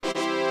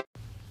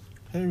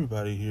Hey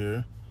everybody,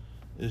 here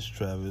it's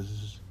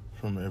Travis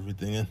from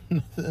Everything and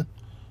Nothing.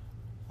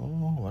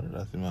 Oh, why did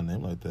I say my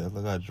name like that? It's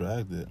like I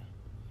dragged it.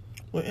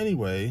 Well,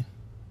 anyway,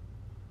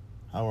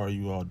 how are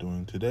you all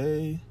doing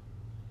today?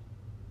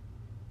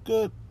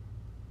 Good.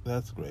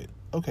 That's great.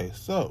 Okay,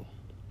 so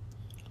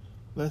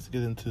let's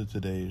get into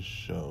today's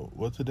show.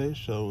 What today's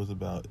show is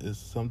about is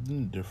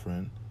something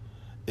different.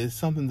 It's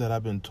something that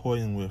I've been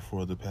toying with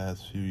for the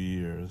past few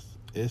years.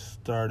 It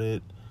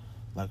started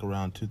like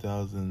around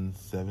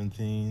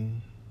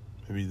 2017,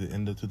 maybe the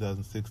end of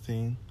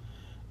 2016.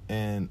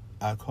 And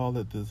I call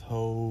it this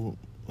whole,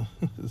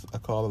 I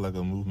call it like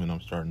a movement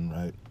I'm starting,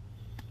 right?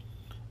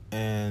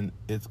 And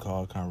it's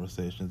called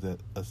Conversations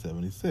at a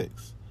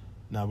 76.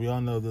 Now, we all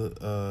know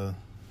the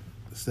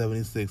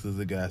 76 is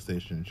a gas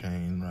station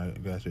chain, right? A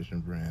gas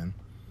station brand.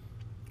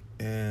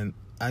 And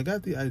I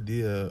got the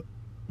idea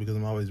because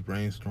I'm always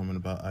brainstorming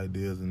about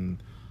ideas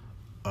and,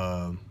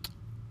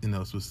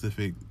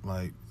 specific,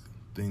 like,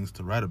 things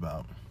to write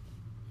about.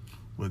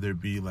 Whether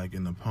it be, like,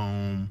 in a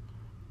poem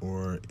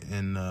or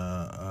in,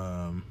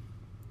 I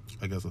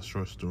guess, a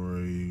short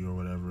story or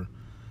whatever.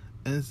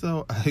 And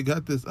so I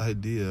got this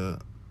idea,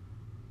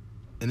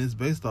 and it's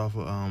based off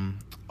of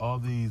all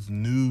these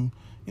new,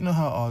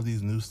 how all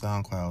these new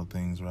SoundCloud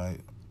things,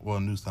 right? Well,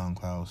 new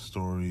SoundCloud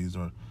stories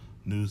or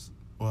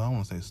I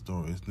won't say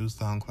stories, new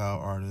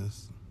SoundCloud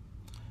artists,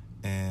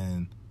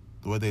 and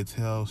the way they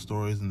tell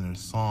stories in their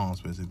songs,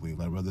 basically,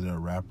 like whether they're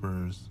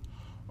rappers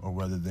or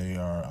whether they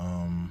are,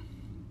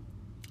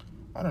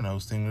 I don't know,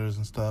 singers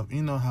and stuff.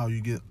 You know how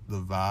you get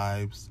the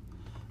vibes.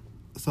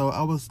 So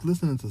I was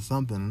listening to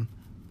something,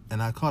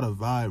 and I caught a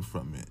vibe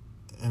from it.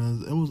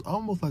 And it was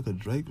almost like a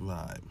Drake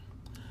vibe.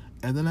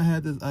 And then I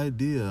had this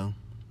idea,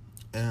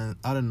 and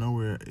out of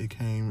nowhere, it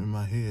came in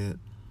my head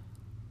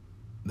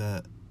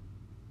that,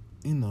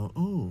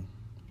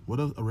 what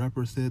if a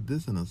rapper said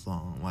this in a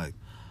song? Like,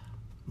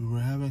 we were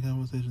having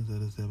conversations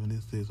at a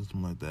 76 or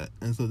something like that.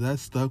 And so that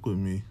stuck with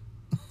me.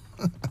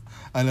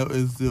 I know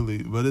it's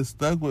silly, but it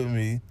stuck with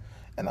me.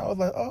 And I was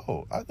like,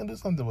 oh, I can do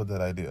something with that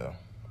idea.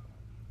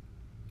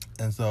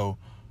 And so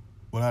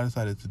what I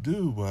decided to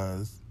do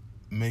was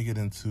make it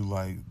into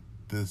like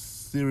this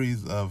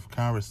series of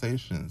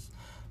conversations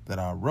that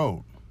I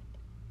wrote.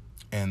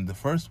 And the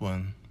first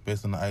one,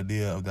 based on the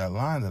idea of that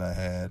line that I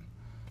had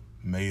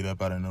made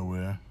up out of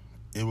nowhere,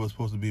 it was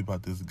supposed to be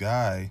about this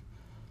guy,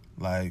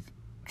 like,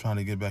 trying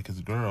to get back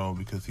his girl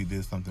because he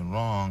did something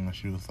wrong. And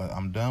she was like,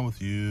 I'm done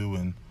with you.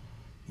 And,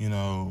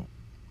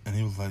 and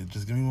he was like,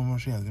 just give me one more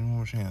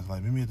chance,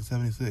 like, meet me at the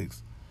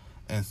 76.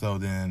 And so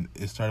then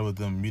it started with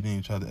them meeting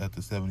each other at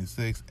the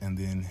 76, and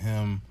then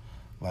him,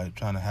 like,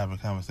 trying to have a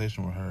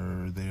conversation with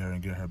her there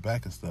and get her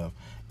back and stuff.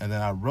 And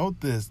then I wrote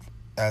this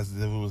as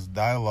if it was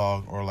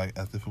dialogue or, like,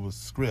 as if it was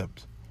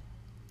script.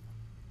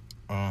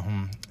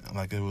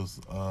 Like, it was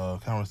a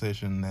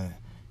conversation that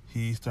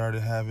he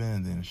started having,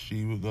 and then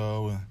she would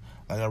go. And,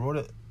 like, I wrote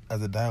it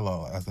as a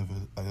dialogue, as if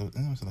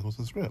it was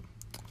a script.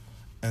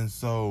 And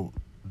so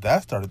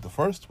that started the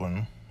first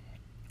one,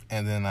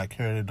 and then I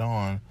carried it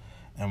on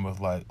and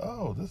was like,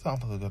 oh, this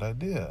sounds like a good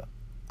idea.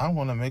 I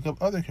want to make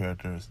up other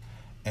characters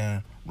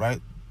and write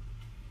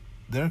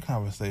their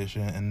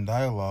conversation and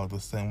dialogue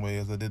the same way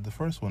as I did the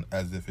first one,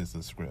 as if it's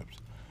a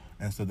script.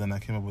 And so then I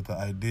came up with the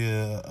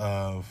idea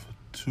of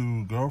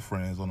two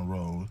girlfriends on the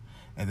road,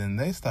 and then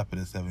they stop at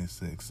the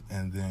 76,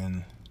 and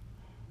then,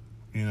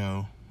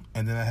 and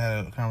then I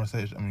had a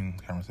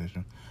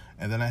conversation,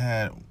 and then I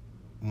had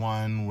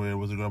one where it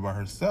was a girl by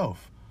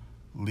herself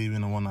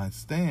leaving a one-night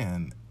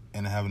stand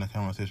and having a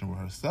conversation with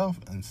herself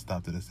and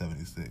stopped at the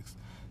 76.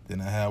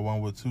 Then I had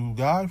one with two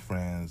guy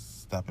friends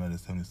stopping at the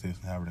 76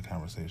 and having a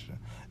conversation.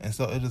 And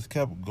so it just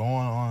kept going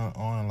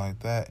on like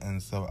that.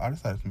 And so I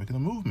decided to make it a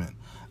movement.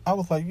 I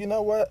was like, you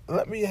know what?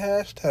 Let me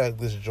hashtag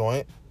this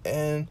joint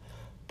and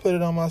put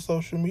it on my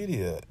social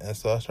media. And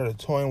so I started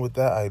toying with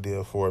that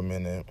idea for a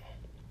minute.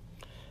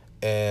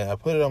 And I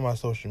put it on my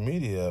social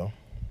media.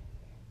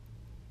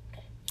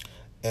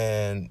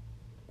 And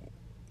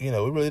we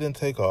really didn't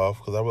take off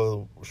because I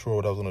wasn't sure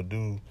what I was going to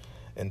do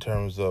in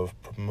terms of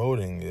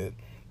promoting it.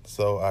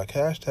 So I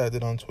hashtag'd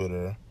it on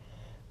Twitter,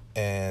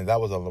 and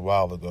that was a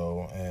while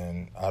ago,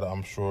 and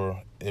I'm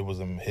sure it was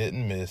a hit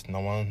and miss.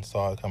 No one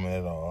saw it coming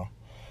at all.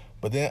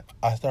 But then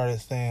I started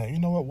saying, you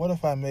know what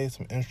if I made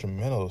some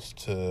instrumentals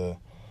to,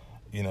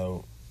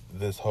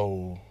 this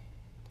whole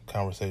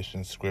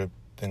conversation script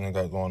thing I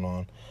got going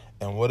on?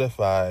 And what if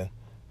I,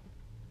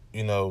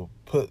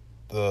 put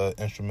the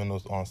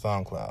instrumentals on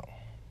SoundCloud,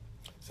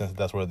 since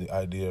that's where the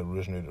idea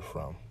originated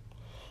from.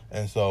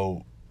 And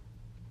so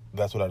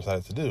that's what I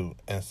decided to do.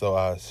 And so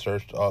I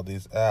searched all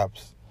these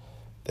apps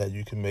that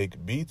you can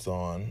make beats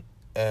on,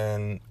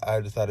 and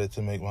I decided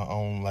to make my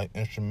own, like,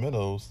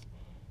 instrumentals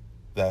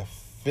that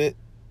fit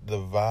the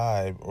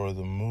vibe or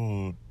the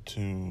mood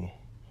to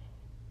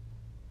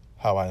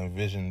how I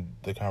envisioned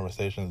the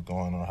conversations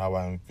going, or how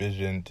I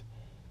envisioned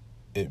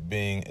it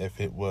being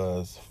if it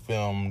was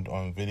filmed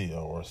on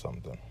video or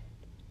something.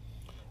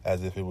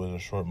 As if it was a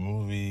short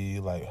movie.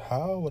 Like,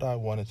 how would I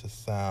want it to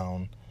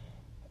sound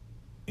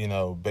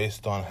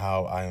based on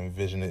how I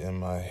envisioned it in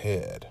my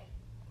head.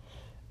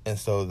 And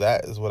so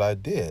that is what I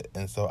did.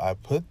 And so I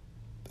put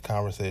the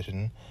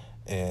conversation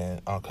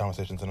and on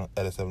Conversations in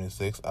Edit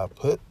 76, I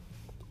put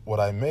what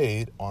I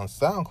made on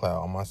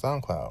SoundCloud, on my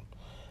SoundCloud.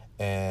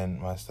 And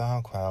my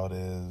SoundCloud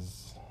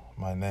is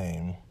my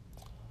name.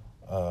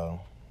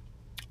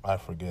 I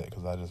forget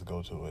because I just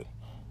go to it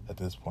at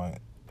this point.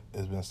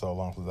 It's been so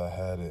long since I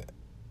had it.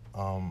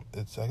 I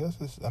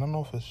don't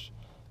know if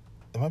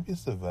it might be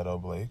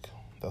Savetto Blake.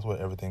 That's what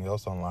everything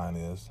else online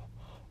is,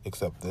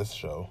 except this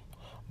show.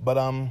 But,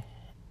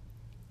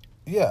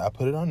 yeah, I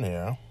put it on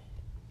there.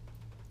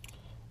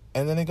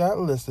 And then it got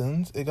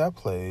listens, it got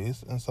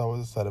plays, and so I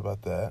was excited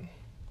about that.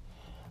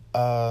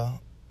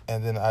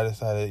 And then I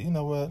decided, you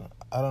know what?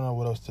 I don't know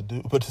what else to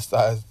do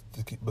besides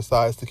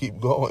to keep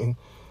going.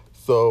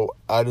 So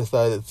I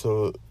decided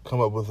to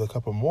come up with a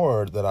couple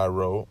more that I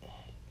wrote.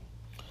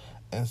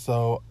 And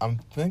so I'm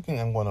thinking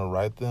I'm going to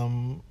write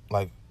them,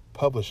 like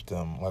publish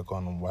them, like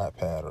on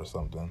Wattpad or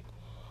something.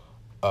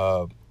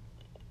 But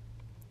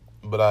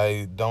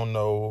I don't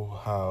know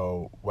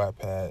how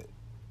Wattpad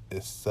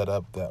is set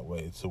up that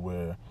way to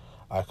where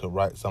I could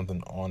write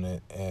something on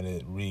it and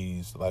it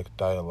reads like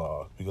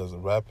dialogue. Because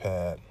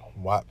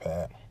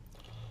Wattpad,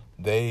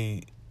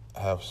 they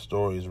have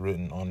stories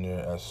written on there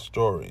as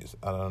stories.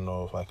 I don't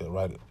know if I could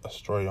write a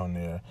story on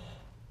there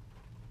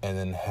and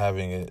then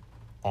having it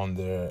on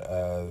there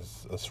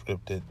as a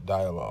scripted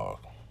dialogue.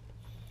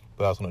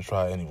 But I was going to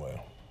try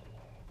anyway.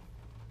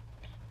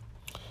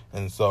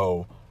 And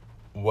so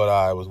what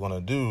I was going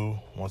to do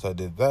once I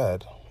did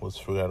that was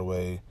figure out a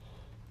way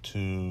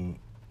to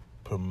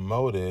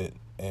promote it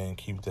and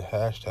keep the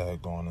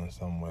hashtag going in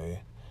some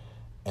way.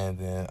 And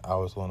then I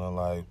was going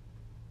to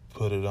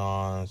put it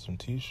on some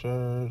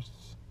t-shirts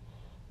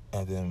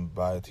and then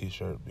buy a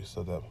t-shirt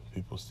so that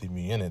people see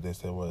me in it. They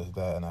say, what is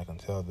that? And I can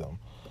tell them.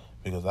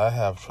 Because I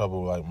have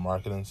trouble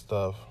marketing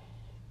stuff.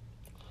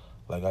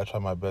 I try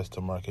my best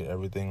to market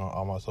everything on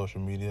all my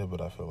social media, but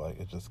I feel like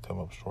it just come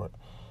up short.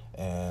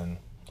 And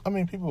I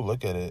mean, people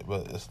look at it,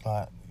 but it's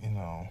not,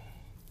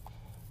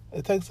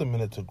 it takes a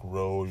minute to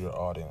grow your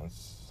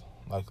audience.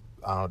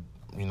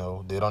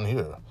 They don't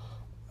hear.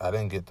 I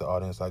didn't get the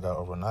audience I got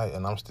overnight,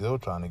 and I'm still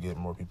trying to get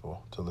more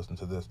people to listen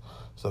to this.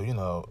 So,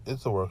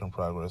 it's a work in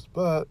progress.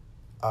 But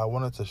I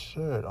wanted to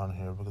share it on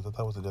here because I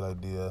thought it was a good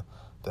idea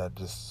that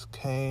just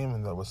came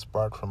and that was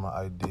sparked from an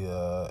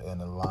idea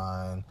and a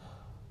line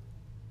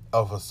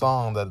of a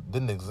song that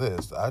didn't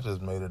exist. I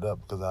just made it up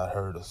because I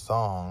heard a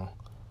song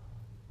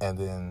and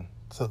then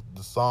took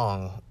the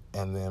song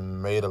and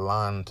then made a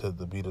line to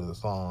the beat of the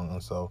song.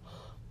 And so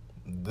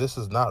this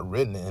is not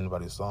written in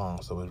anybody's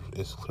song, so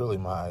it's clearly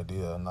my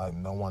idea.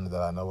 No one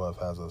that I know of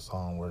has a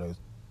song where they're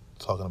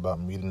talking about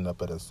meeting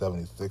up at a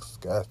 76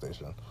 gas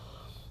station.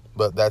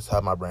 But that's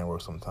how my brain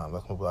works sometimes. I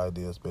come up with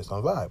ideas based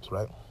on vibes,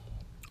 right?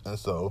 And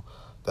so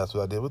that's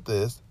what I did with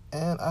this,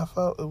 and I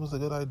felt it was a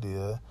good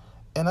idea,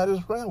 and I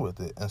just ran with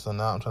it. And so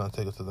now I'm trying to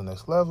take it to the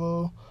next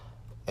level,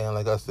 and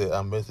like I said,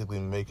 I'm basically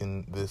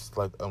making this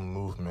a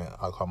movement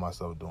I call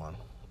myself doing.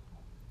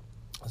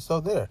 So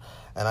there,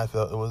 and I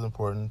felt it was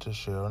important to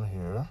share on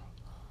here,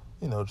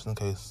 just in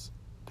case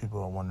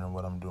people are wondering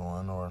what I'm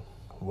doing or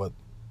what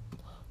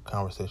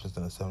Conversations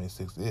in the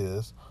 76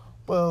 is.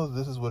 Well,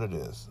 this is what it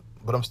is.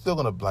 But I'm still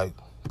going to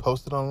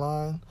post it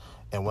online,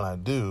 and when I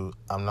do,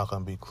 I'm not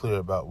going to be clear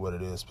about what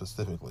it is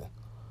specifically.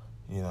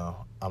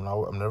 I'm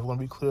never going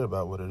to be clear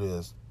about what it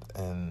is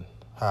and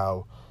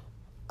how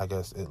I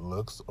guess it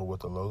looks or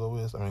what the logo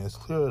is. I mean, it's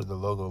clear the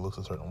logo looks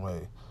a certain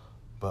way,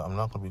 but I'm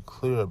not going to be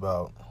clear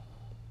about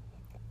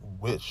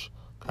which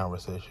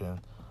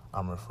conversation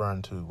I'm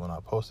referring to when I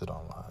post it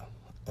online.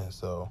 And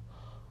so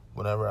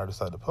whenever I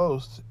decide to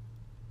post,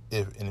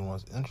 if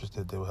anyone's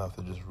interested, they will have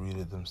to just read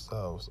it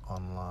themselves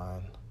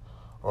online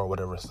or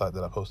whatever site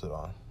that I posted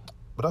on.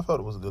 But I felt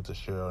it was good to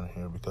share on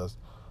here because,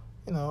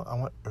 I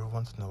want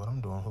everyone to know what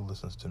I'm doing who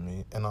listens to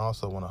me, and I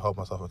also want to hold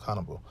myself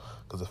accountable.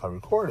 Because if I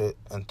record it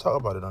and talk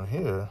about it on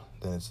here,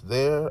 then it's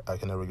there, I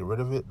can never get rid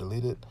of it,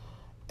 delete it,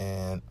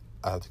 and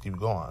I have to keep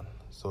going.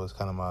 So it's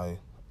kind of my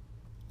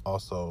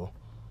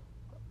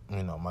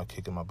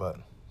kick in my butt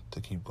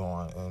to keep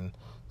going and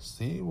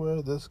see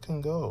where this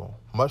can go,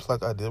 much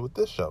like I did with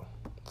this show.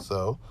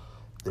 So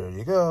there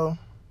you go.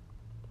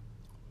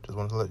 Just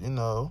wanted to let you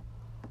know,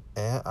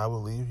 and I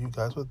will leave you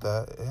guys with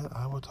that, and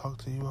I will talk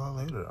to you all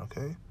later,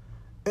 okay?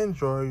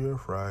 Enjoy your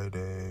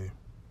Friday.